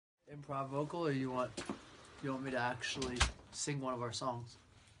improv vocal, or you want me to actually sing one of our songs?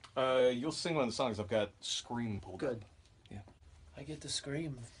 You'll sing one of the songs. I've got Scream pulled Good. up. Yeah. I get to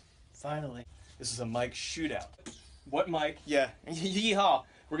scream, finally. This is a mic shootout. What mic? Yeah. Yeehaw.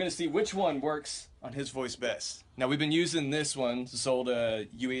 We're going to see which one works on his voice best. Now, we've been using this one, this old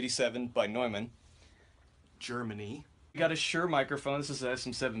U87 by Neumann, Germany. We got a Shure microphone. This is a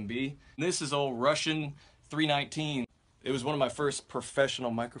SM7B. This is old Russian 319. It was one of my first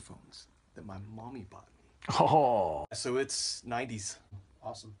professional microphones that my mommy bought me. Oh. So it's 90s.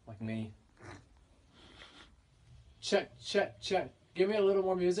 Awesome. Like me. Check. Give me a little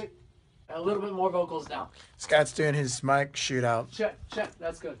more music. A little bit more vocals now. Scott's doing his mic shootout. Check.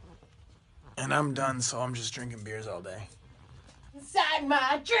 That's good. And I'm done, so I'm just drinking beers all day. Inside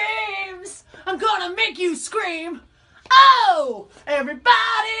my dreams, I'm gonna make you scream. Oh,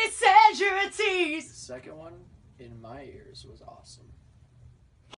 everybody says you're a tease. The second one, In My Ears, was awesome.